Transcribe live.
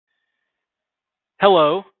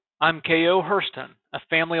Hello, I'm K.O. Hurston, a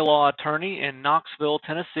family law attorney in Knoxville,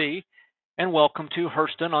 Tennessee, and welcome to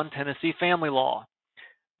Hurston on Tennessee Family Law.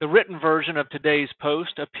 The written version of today's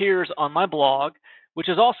post appears on my blog, which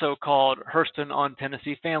is also called Hurston on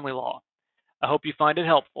Tennessee Family Law. I hope you find it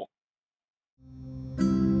helpful.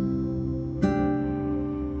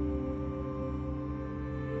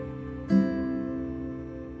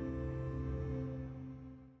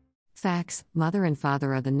 Facts: mother and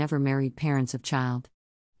father are the never married parents of child.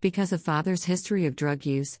 Because of father's history of drug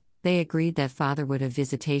use, they agreed that father would have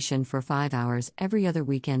visitation for 5 hours every other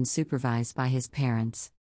weekend supervised by his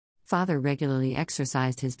parents. Father regularly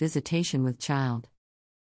exercised his visitation with child.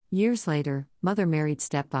 Years later, mother married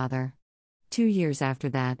stepfather. 2 years after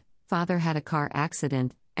that, father had a car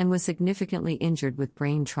accident and was significantly injured with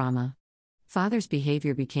brain trauma. Father's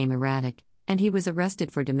behavior became erratic, and he was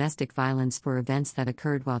arrested for domestic violence for events that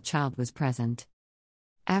occurred while child was present.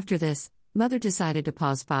 After this, mother decided to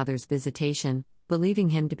pause father's visitation, believing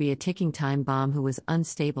him to be a ticking time bomb who was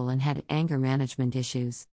unstable and had anger management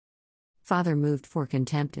issues. Father moved for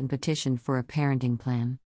contempt and petitioned for a parenting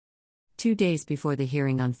plan. 2 days before the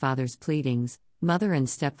hearing on father's pleadings, mother and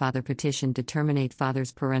stepfather petitioned to terminate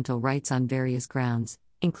father's parental rights on various grounds,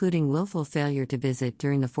 including willful failure to visit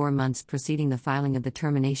during the 4 months preceding the filing of the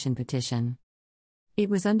termination petition. It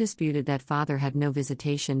was undisputed that father had no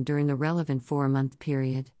visitation during the relevant 4-month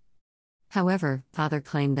period. However, father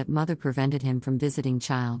claimed that mother prevented him from visiting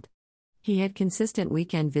child. He had consistent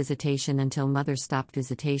weekend visitation until mother stopped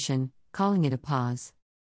visitation, calling it a pause.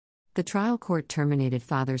 The trial court terminated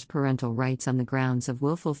father's parental rights on the grounds of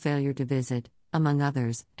willful failure to visit, among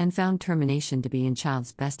others, and found termination to be in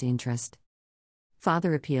child's best interest.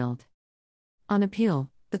 Father appealed. On appeal,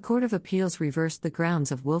 the Court of Appeals reversed the grounds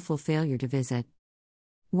of willful failure to visit.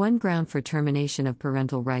 One ground for termination of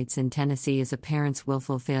parental rights in Tennessee is a parent's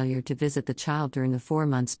willful failure to visit the child during the 4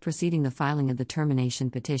 months preceding the filing of the termination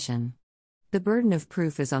petition. The burden of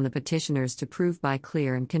proof is on the petitioners to prove by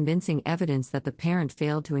clear and convincing evidence that the parent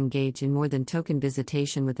failed to engage in more than token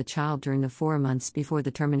visitation with the child during the 4 months before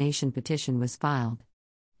the termination petition was filed.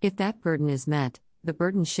 If that burden is met, the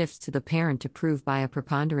burden shifts to the parent to prove by a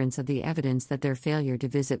preponderance of the evidence that their failure to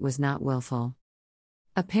visit was not willful.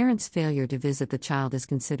 A parent's failure to visit the child is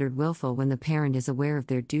considered willful when the parent is aware of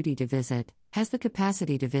their duty to visit, has the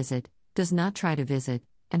capacity to visit, does not try to visit,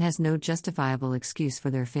 and has no justifiable excuse for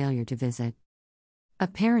their failure to visit. A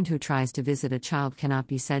parent who tries to visit a child cannot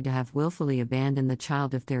be said to have willfully abandoned the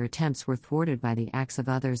child if their attempts were thwarted by the acts of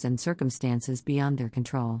others and circumstances beyond their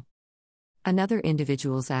control. Another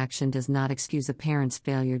individual's action does not excuse a parent's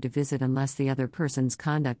failure to visit unless the other person's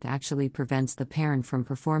conduct actually prevents the parent from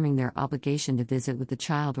performing their obligation to visit with the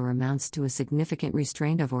child or amounts to a significant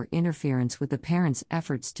restraint of or interference with the parent's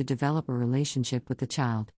efforts to develop a relationship with the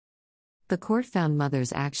child. The court found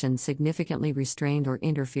mother's actions significantly restrained or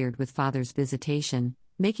interfered with father's visitation,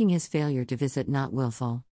 making his failure to visit not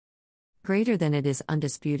willful. Greater than it is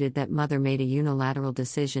undisputed that mother made a unilateral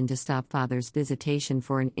decision to stop father's visitation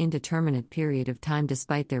for an indeterminate period of time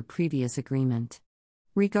despite their previous agreement.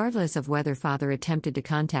 Regardless of whether father attempted to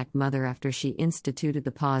contact mother after she instituted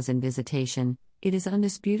the pause in visitation, it is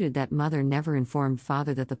undisputed that mother never informed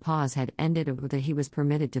father that the pause had ended or that he was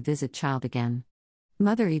permitted to visit child again.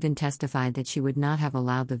 Mother even testified that she would not have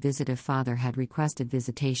allowed the visit if father had requested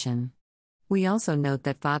visitation. We also note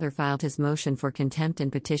that father filed his motion for contempt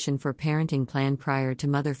and petition for parenting plan prior to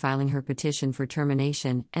mother filing her petition for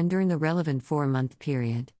termination and during the relevant 4-month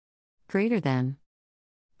period. Greater than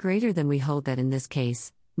we hold that in this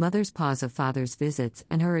case, mother's pause of father's visits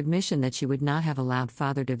and her admission that she would not have allowed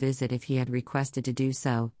father to visit if he had requested to do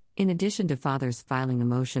so, in addition to father's filing a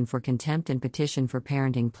motion for contempt and petition for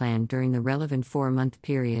parenting plan during the relevant 4-month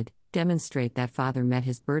period, demonstrate that father met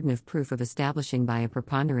his burden of proof of establishing by a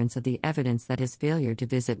preponderance of the evidence that his failure to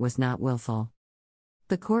visit was not willful.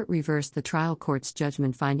 The court reversed the trial court's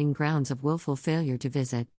judgment finding grounds of willful failure to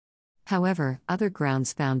visit. However, other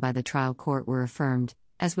grounds found by the trial court were affirmed,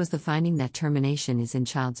 as was the finding that termination is in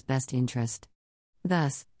child's best interest.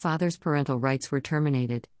 Thus, father's parental rights were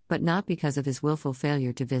terminated, but not because of his willful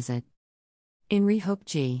failure to visit. In Re Hope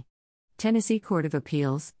G. Tennessee Court of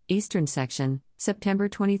Appeals, Eastern Section, September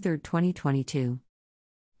 23, 2022.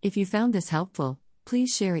 If you found this helpful,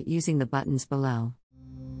 please share it using the buttons below.